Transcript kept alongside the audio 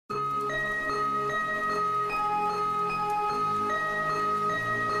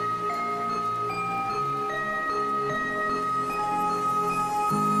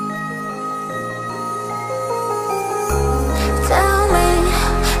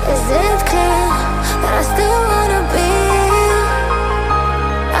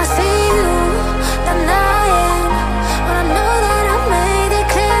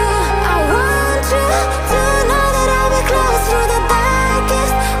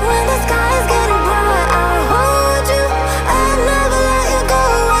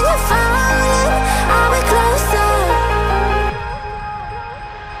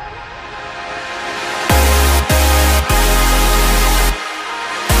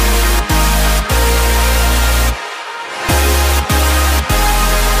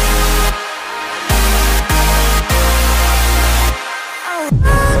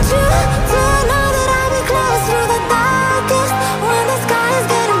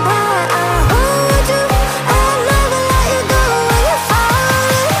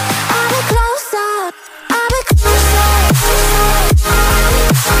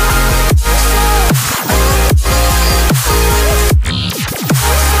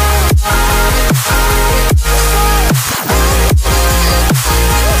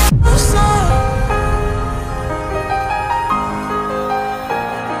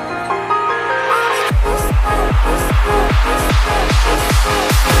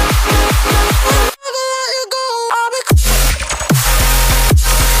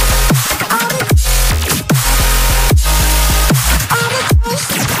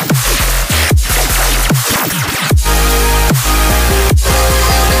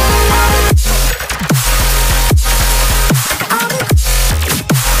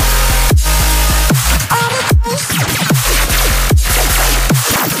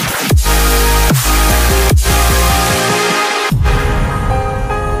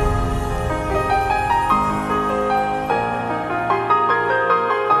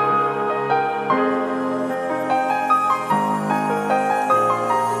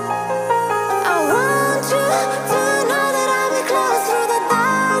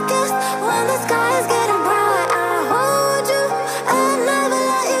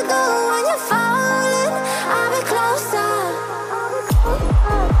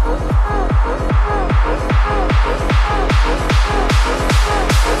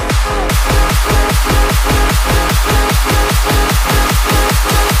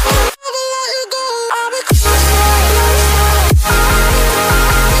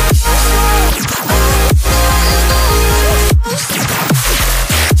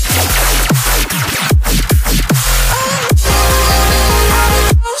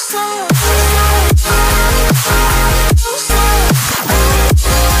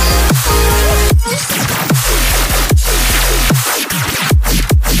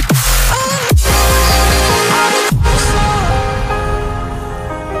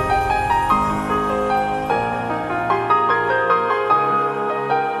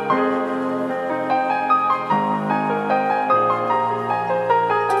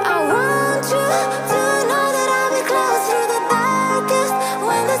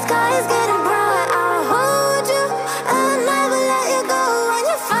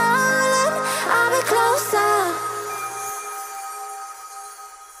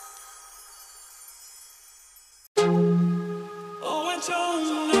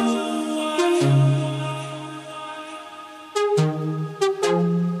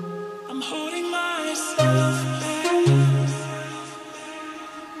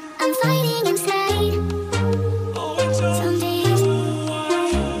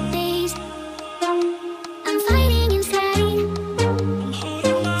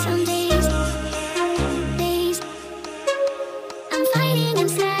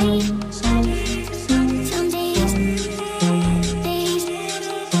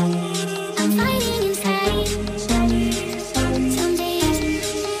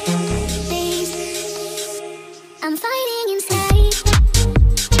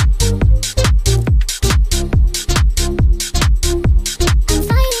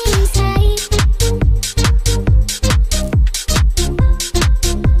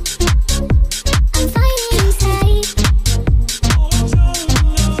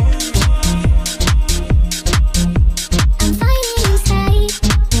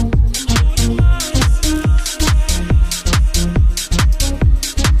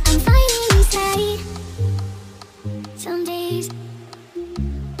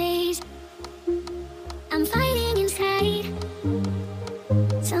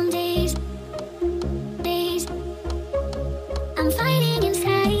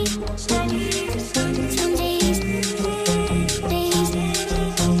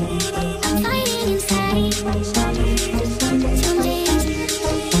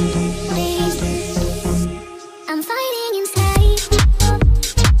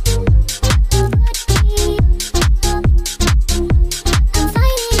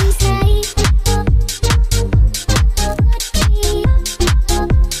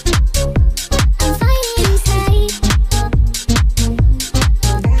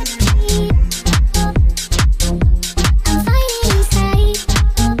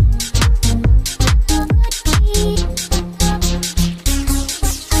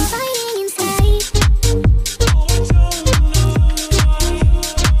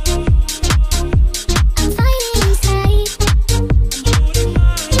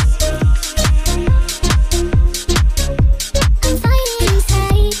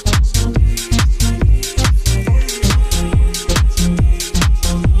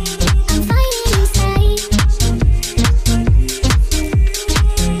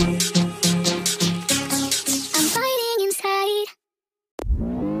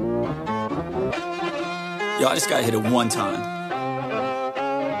Yo, I just gotta hit it one time.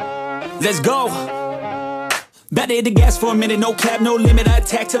 Let's go! About to hit the gas for a minute, no cap, no limit. I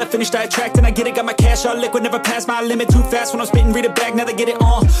attack till I finish, I attract and I get it. Got my cash all liquid, never pass my limit. Too fast when I'm spitting, read it back, now they get it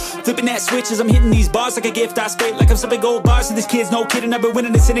on. Flipping that switch as I'm hitting these bars like a gift. I spit like I'm sipping gold bars to these kids, no kidding. I've been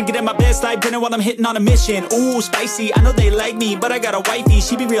winning this and getting my best life dinner while I'm hitting on a mission. Ooh, spicy, I know they like me, but I got a wifey.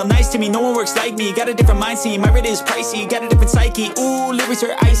 She be real nice to me, no one works like me. Got a different mindset, my rate is pricey. Got a different psyche, ooh, lyrics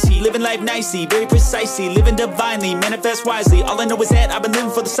are icy. Living life nicely, very precisely. Living divinely, manifest wisely. All I know is that I've been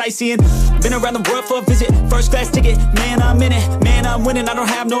living for the sightseeing. Been around the world for a visit, first class ticket. Man, I'm in it, man, I'm winning. I don't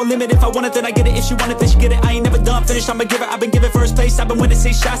have no limit. If I want it, then I get it. If she want it, then she get it. I ain't never done finished, I'm a giver. I've been giving first place. I've been winning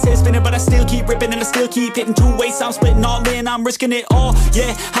 6 shots, head spinning, but I still keep ripping and I still keep hitting 2 weights. I'm splitting all in, I'm risking it all.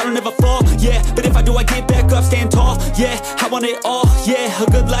 Yeah, I don't ever fall. Yeah, but if I do, I get back up, stand tall. Yeah, I want it all. Yeah, a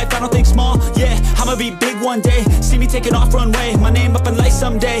good life, I don't think small. Yeah, I'ma be big one day. See me taking off runway, my name up in lights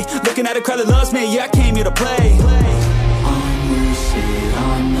someday. Looking at a crowd that loves me. Yeah, I came here to play. I'm lucid,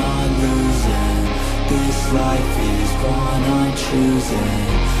 I'm not losing. This life is one I'm choosing.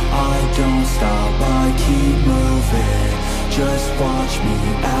 I don't stop, I keep moving. Just watch me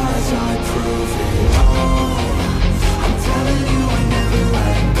as I prove it. Oh, I'm telling you I never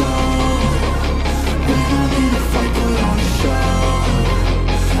let go. When I'm in a fight, put on a show.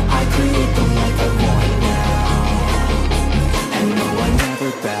 I create the life I want now. And no, I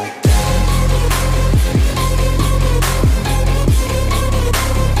never back down.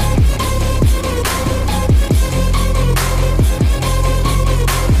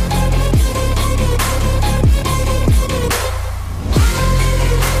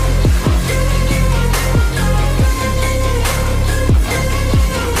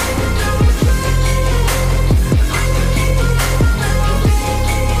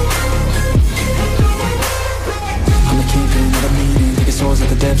 At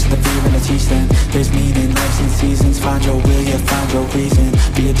the depths of the fear and I teach them. There's meaning, lives and seasons. Find your will, yeah, find your reason.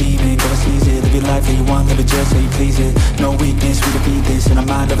 Be a demon, go and seize it. Live your life how you want, live it just how you please it. No weakness, we defeat this. In our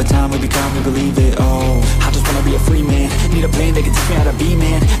mind, over time, we become, we believe it. Oh, I just wanna be a free man. Need a plan that can teach me how to be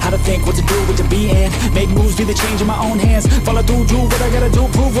man. How to think, what to do, what to be in. Make moves, be the change in my own hands. Follow through, do what I gotta do.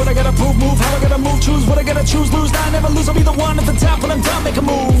 Prove what I gotta prove, move how I gotta move. Choose what I gotta choose, lose, I never lose. I'll be the one at the top when I'm done making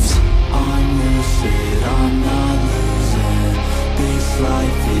moves. I'm lucid, I'm not losing. This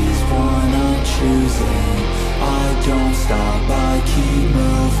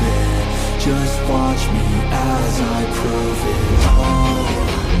as I prove